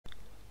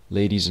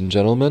Ladies and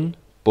gentlemen,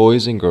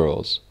 boys and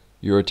girls,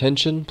 your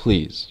attention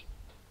please.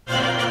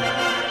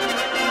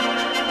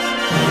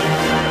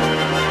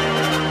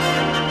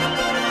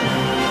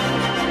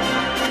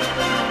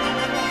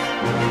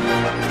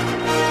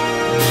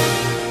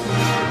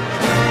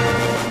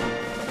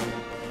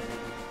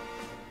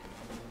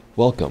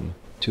 Welcome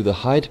to the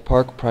Hyde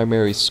Park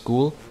Primary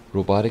School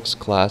Robotics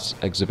Class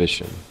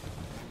Exhibition.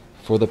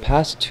 For the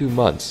past 2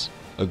 months,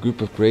 a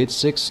group of grade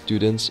 6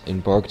 students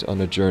embarked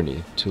on a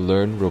journey to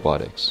learn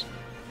robotics.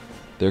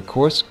 Their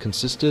course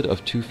consisted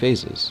of 2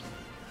 phases.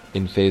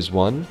 In Phase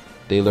 1,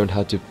 they learned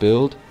how to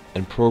build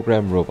and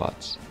program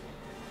robots.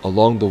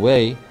 Along the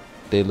way,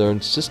 they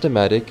learned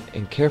systematic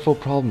and careful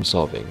problem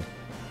solving,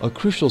 a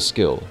crucial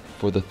skill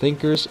for the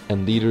thinkers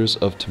and leaders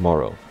of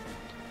tomorrow.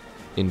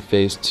 In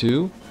Phase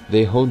 2,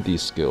 they honed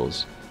these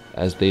skills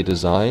as they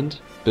designed,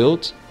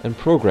 built, and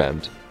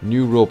programmed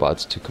new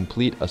robots to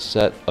complete a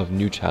set of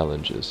new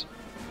challenges.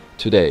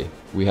 Today,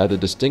 we had the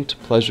distinct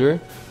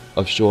pleasure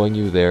of showing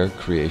you their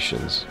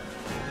creations.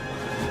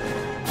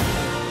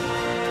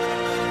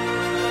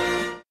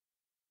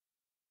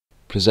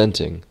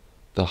 Presenting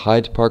the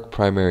Hyde Park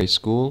Primary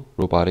School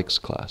Robotics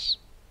class.